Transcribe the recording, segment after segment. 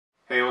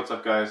what's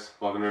up guys?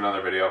 Welcome to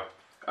another video.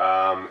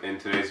 In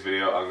today's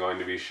video I'm going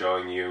to be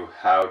showing you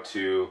how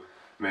to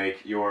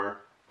make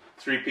your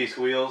three-piece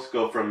wheels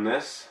go from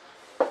this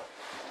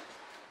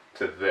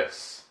to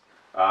this.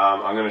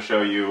 I'm going to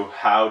show you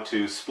how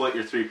to split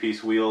your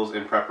three-piece wheels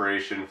in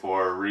preparation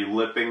for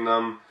relipping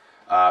them,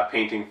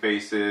 painting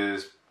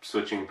faces,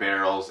 switching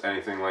barrels,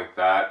 anything like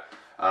that.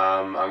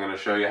 I'm going to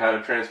show you how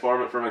to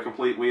transform it from a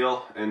complete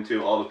wheel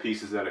into all the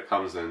pieces that it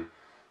comes in.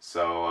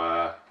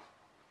 So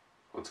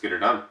let's get her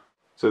done.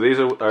 So these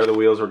are the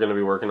wheels we're going to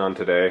be working on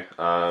today.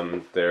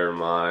 They're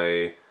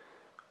my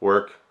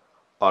work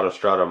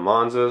Autostrada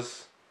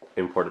Monzas,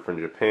 imported from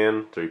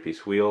Japan,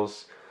 three-piece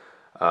wheels.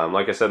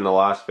 Like I said in the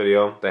last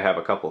video, they have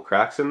a couple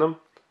cracks in them,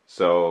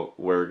 so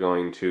we're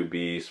going to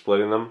be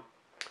splitting them,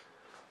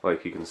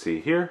 like you can see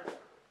here,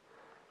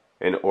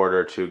 in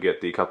order to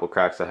get the couple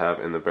cracks I have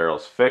in the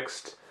barrels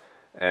fixed.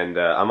 And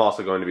I'm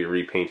also going to be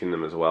repainting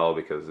them as well,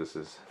 because this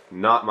is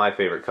not my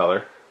favorite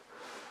color.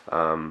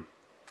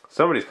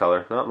 Somebody's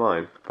color, not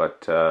mine.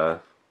 But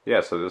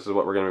yeah, so this is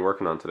what we're going to be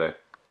working on today.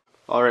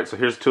 Alright, so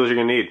here's the tools you're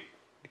going to need.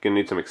 You're going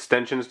to need some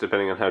extensions,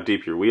 depending on how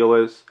deep your wheel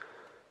is.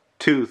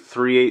 2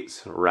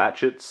 3/8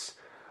 ratchets.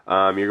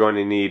 You're going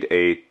to need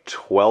a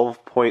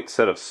 12-point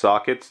set of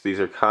sockets. These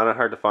are kind of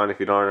hard to find if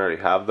you don't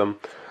already have them.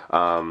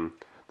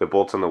 The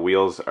bolts on the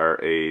wheels are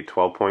a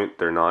 12-point.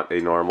 They're not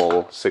a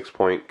normal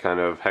 6-point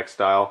kind of hex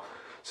style.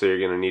 So you're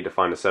going to need to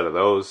find a set of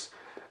those.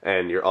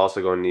 And you're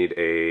also going to need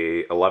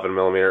a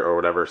 11mm or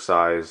whatever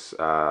size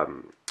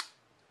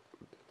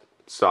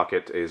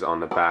socket is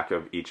on the back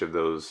of each of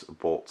those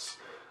bolts.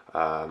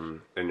 And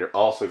you're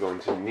also going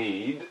to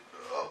need,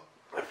 oh,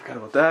 I forgot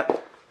about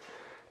that,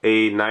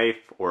 a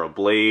knife or a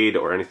blade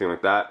or anything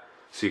like that,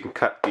 so you can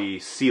cut the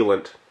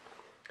sealant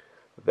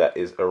that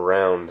is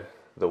around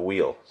the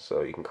wheel.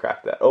 So you can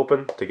crack that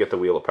open to get the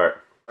wheel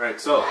apart. Alright,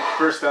 so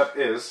first step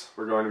is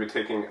we're going to be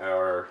taking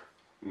our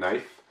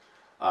knife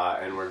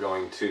and we're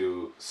going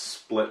to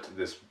split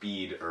this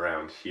bead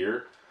around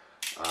here.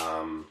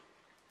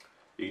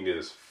 You can do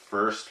this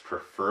first,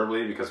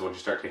 preferably, because once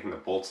you start taking the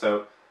bolts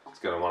out, it's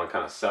going to want to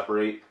kind of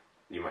separate.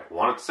 You might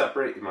want it to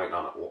separate, you might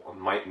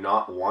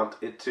not want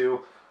it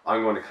to.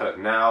 I'm going to cut it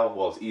now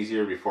while it's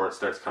easier, before it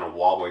starts kind of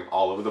wobbling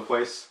all over the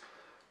place.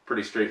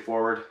 Pretty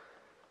straightforward.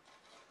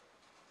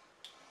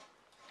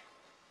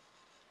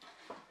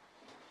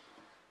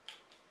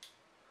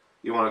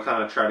 You want to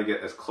kind of try to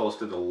get as close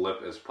to the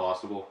lip as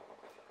possible.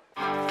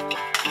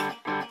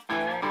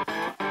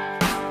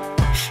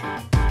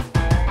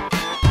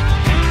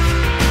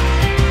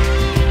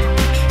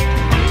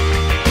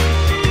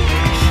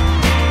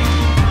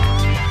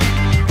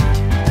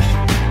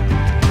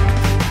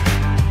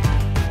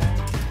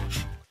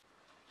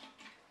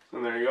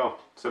 And there you go.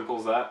 Simple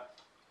as that.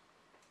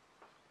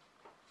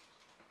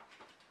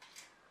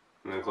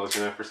 And then close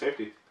your knife for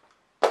safety.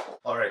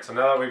 Alright, so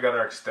now that we've got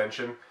our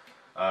extension,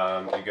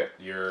 you get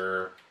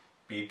your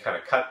bead kind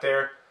of cut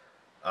there.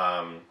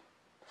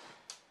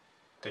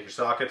 Take your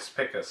sockets,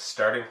 pick a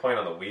starting point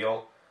on the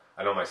wheel.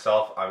 I know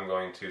myself, I'm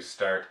going to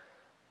start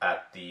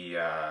at the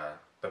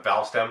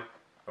valve stem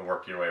and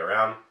work your way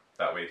around.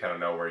 That way you kind of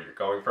know where you're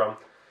going from.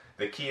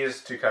 The key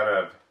is to kind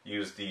of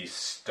use the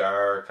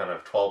star kind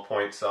of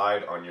 12-point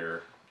side on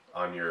your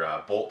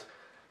bolt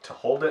to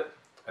hold it,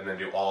 and then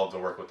do all of the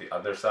work with the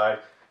other side.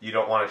 You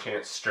don't want a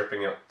chance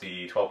stripping out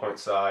the 12-point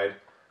side.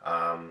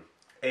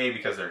 A,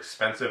 because they're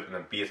expensive, and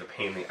then B, it's a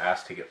pain in the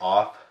ass to get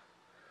off.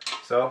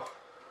 So,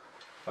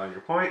 find your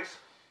points.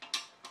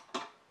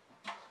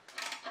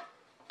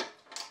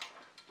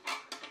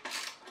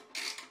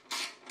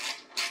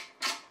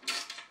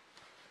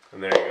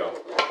 And there you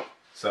go.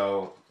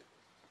 So,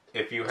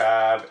 if you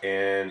have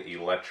an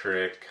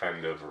electric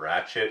kind of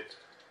ratchet,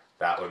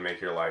 that would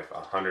make your life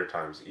 100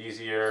 times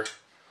easier.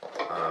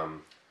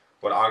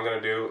 What I'm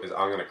going to do is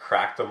I'm going to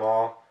crack them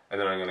all,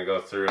 and then I'm going to go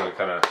through and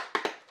kind of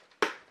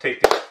take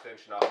the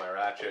extension off my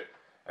ratchet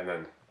and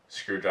then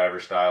screwdriver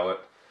style it,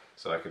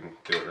 so I can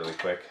do it really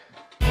quick.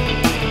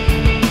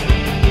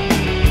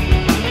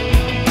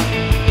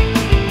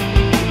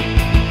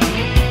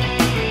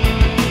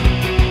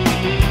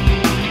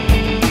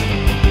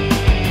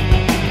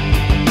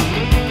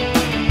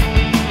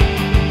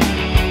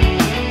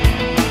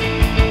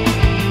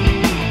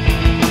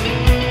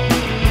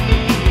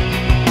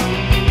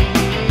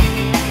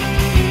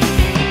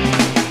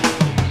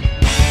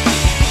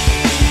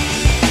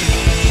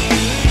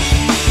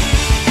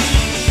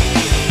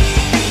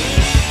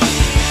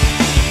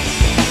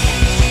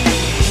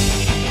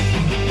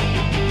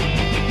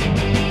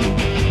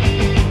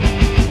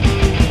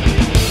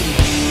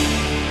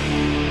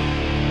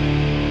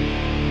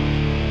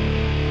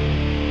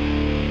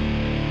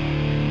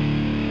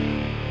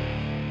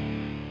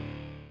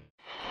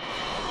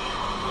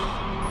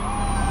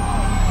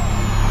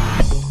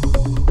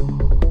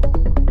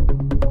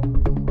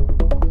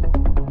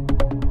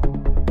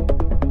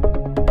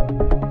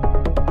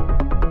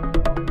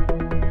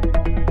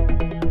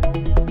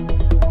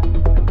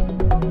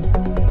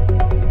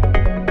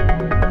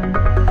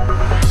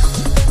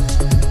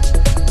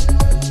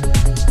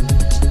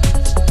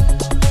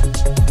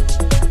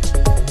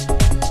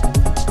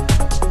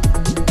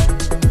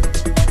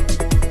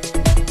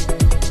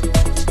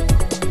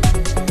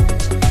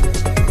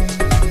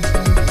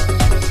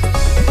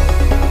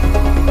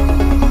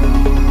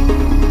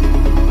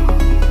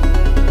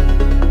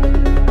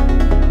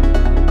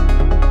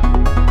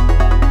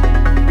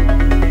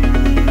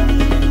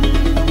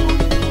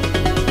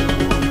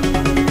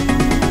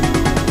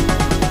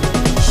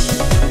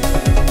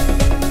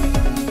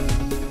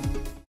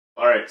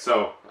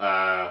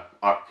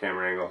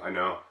 camera angle, I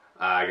know.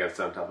 I got it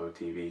on top of a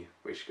TV.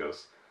 Way she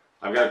goes.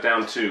 I've got it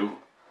down to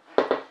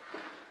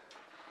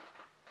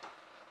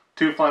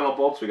 2 final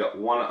bolts. We got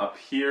one up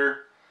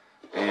here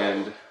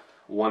and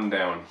one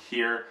down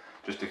here,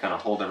 just to kind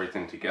of hold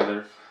everything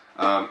together.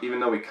 Even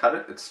though we cut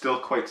it, it's still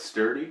quite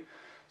sturdy.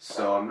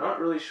 So I'm not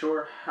really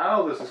sure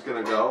how this is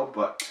going to go,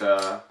 but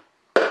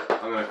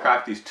I'm going to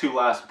crack these 2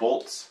 last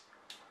bolts,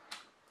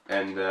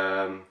 and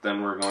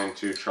then we're going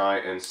to try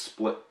and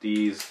split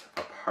these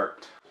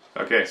apart.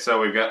 Okay, so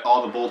we've got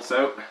all the bolts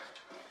out,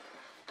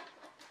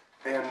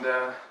 and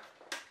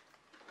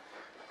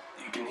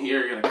you can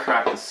hear you're going to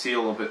crack the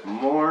seal a bit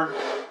more.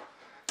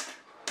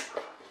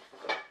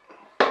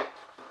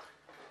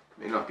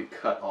 May not be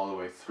cut all the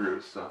way through,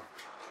 so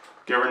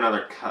give her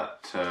another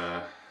cut.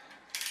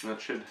 That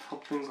should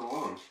help things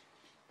along.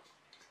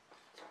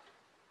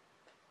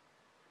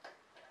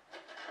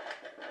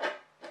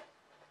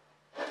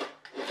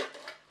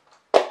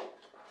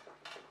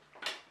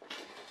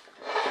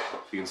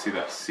 You can see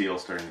that seal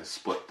starting to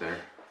split there.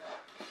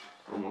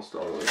 Almost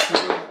all the way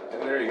through.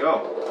 And there you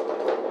go.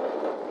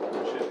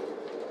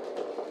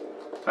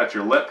 That's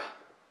your lip.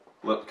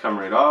 Lip come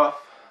right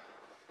off.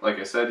 Like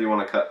I said, you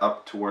want to cut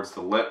up towards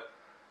the lip,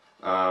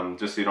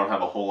 just so you don't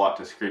have a whole lot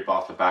to scrape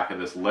off the back of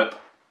this lip.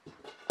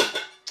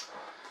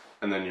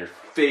 And then your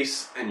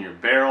face and your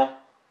barrel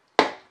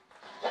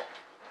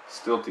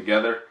still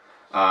together.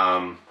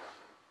 I'm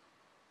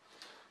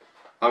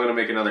going to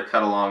make another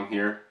cut along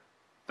here.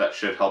 That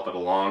should help it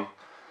along.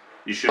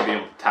 You should be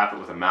able to tap it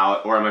with a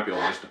mallet, or I might be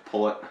able just to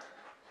pull it.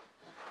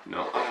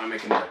 No, I'm going to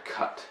make another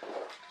cut.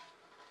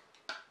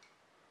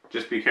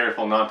 Just be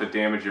careful not to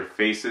damage your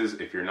faces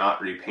if you're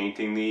not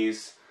repainting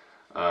these.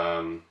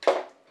 I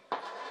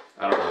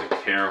don't really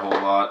care a whole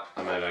lot.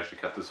 I might actually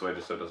cut this way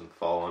just so it doesn't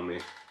fall on me.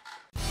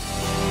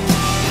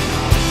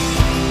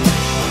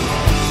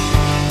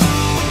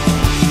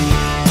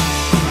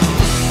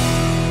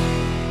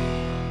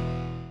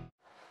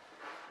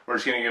 We're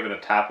just going to give it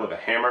a tap with a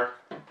hammer.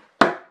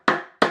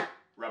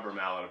 Rubber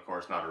mallet, of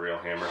course, not a real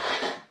hammer.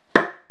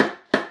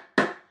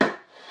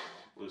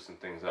 Loosen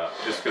things up,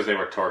 just because they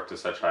were torqued to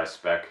such high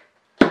spec.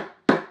 Oh,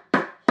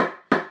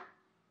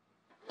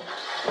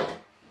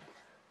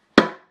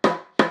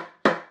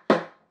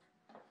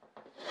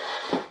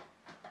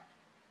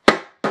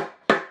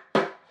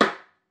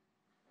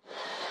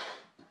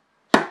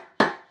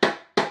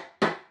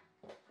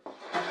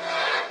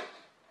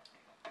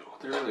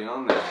 they're really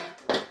on there.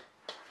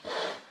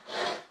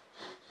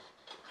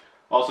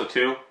 Also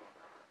too,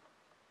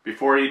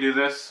 before you do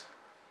this,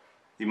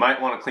 you might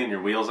want to clean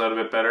your wheels out a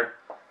bit better.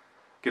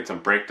 Get some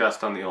brake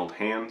dust on the old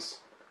hands.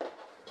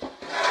 They're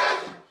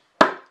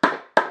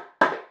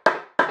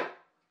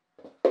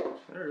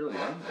really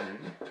on there.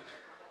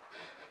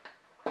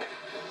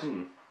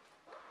 I'm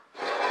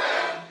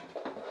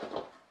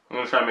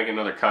going to try and make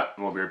another cut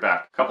and we'll be right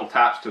back. A couple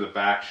taps to the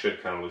back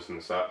should kind of loosen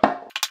this up.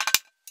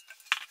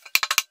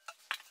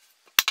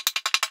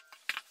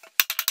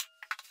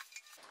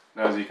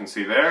 Now, as you can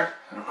see there,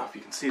 I don't know if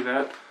you can see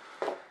that,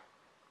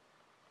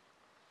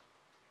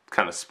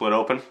 kind of split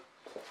open.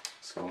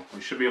 So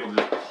we should be able to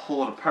just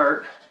pull it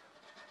apart.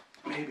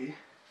 Maybe.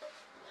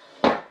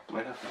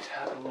 Might have to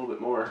tap it a little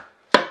bit more.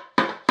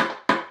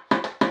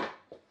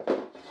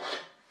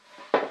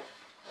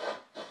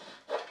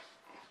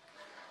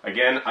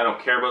 Again, I don't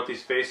care about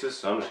these faces,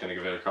 so I'm just going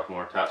to give it a couple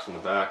more taps from the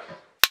back.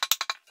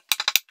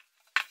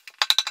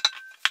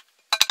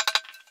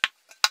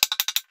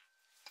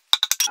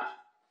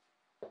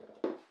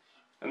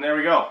 And there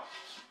we go.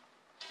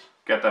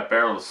 Got that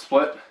barrel to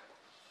split.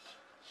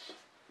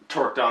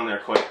 Torqued on there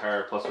quite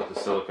hard, plus with the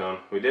silicone.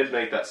 We did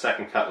make that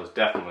second cut, was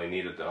definitely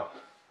needed though.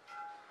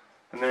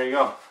 And there you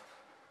go.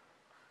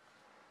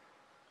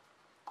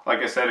 Like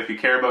I said, if you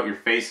care about your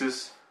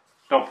faces,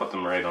 don't put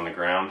them right on the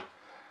ground.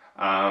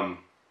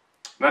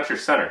 That's your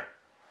center.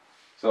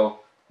 So,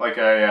 like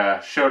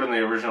I showed in the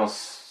original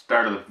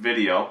start of the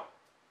video,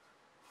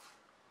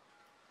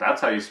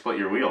 that's how you split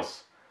your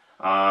wheels.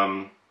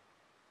 I'm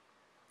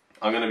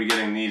going to be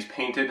getting these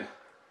painted.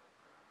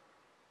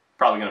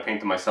 Probably going to paint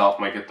them myself,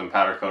 might get them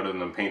powder coated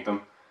and then paint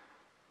them.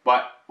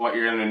 But what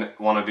you're going to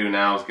want to do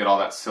now is get all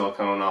that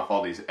silicone off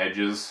all these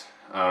edges.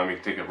 You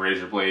can take a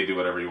razor blade, do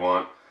whatever you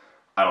want.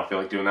 I don't feel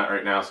like doing that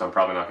right now, so I'm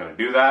probably not going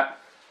to do that.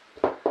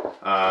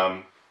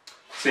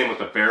 Same with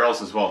the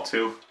barrels as well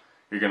too.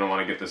 You're going to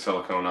want to get the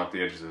silicone off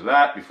the edges of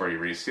that before you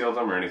reseal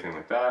them or anything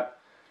like that.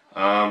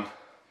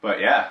 But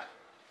yeah,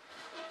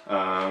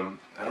 I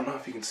don't know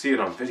if you can see it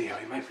on video.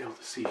 You might be able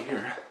to see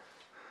here.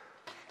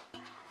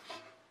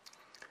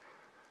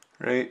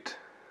 Right?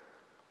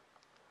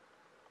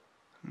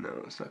 No,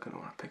 it's not going to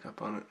want to pick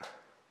up on it.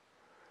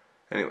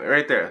 Anyway,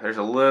 right there, there's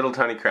a little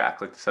tiny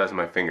crack, like the size of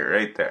my finger,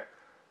 right there.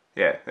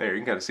 Yeah, there, you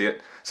can kind of see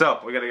it. So,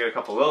 we got to get a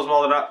couple of those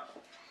welded up.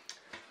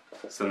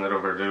 Send that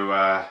over to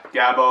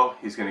Gabo.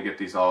 He's going to get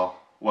these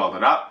all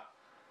welded up.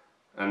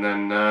 And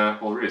then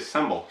we'll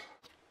reassemble.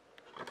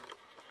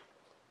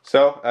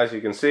 So, as you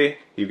can see,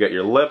 you've got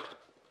your lip,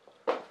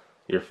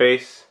 your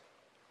face,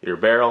 your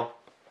barrel,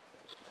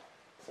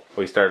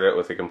 We started out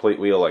with a complete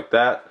wheel like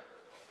that.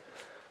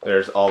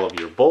 There's all of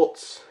your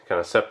bolts, kind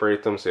of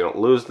separate them so you don't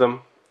lose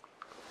them,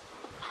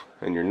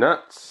 and your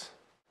nuts.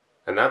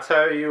 And that's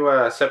how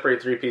you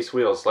separate three-piece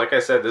wheels. Like I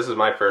said, this is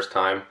my first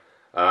time.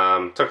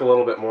 Took a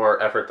little bit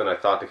more effort than I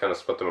thought to kind of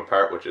split them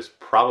apart, which is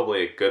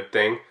probably a good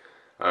thing.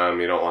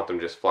 You don't want them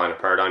just flying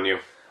apart on you.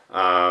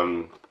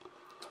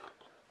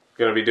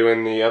 Gonna be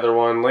doing the other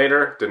one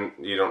later.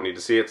 You don't need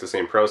to see it, it's the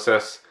same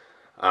process.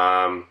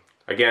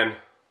 Again,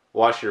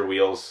 wash your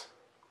wheels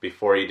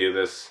before you do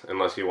this,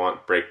 unless you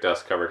want brake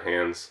dust covered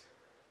hands.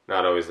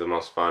 Not always the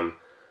most fun.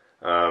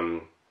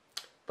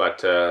 But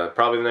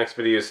probably the next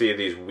video you see of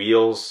these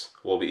wheels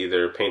will be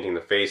either painting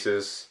the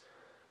faces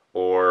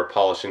or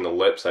polishing the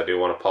lips. I do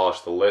want to polish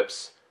the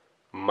lips.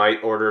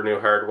 Might order new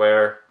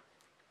hardware.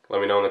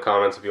 Let me know in the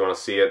comments if you want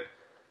to see it.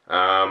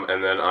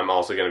 And then I'm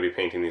also going to be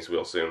painting these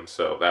wheels soon,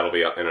 so that'll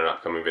be in an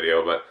upcoming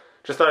video. But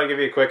just thought I'd give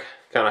you a quick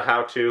kind of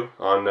how-to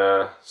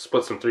on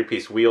split some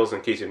three-piece wheels in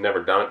case you've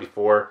never done it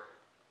before.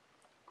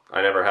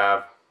 I never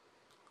have.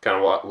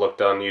 Kind of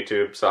looked on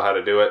YouTube, saw how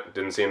to do it.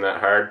 Didn't seem that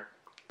hard.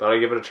 Thought I'd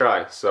give it a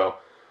try. So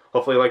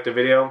hopefully you liked the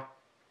video.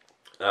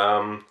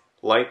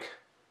 Like,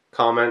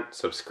 comment,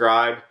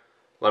 subscribe.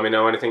 Let me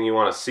know anything you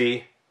want to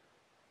see.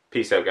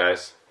 Peace out,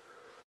 guys.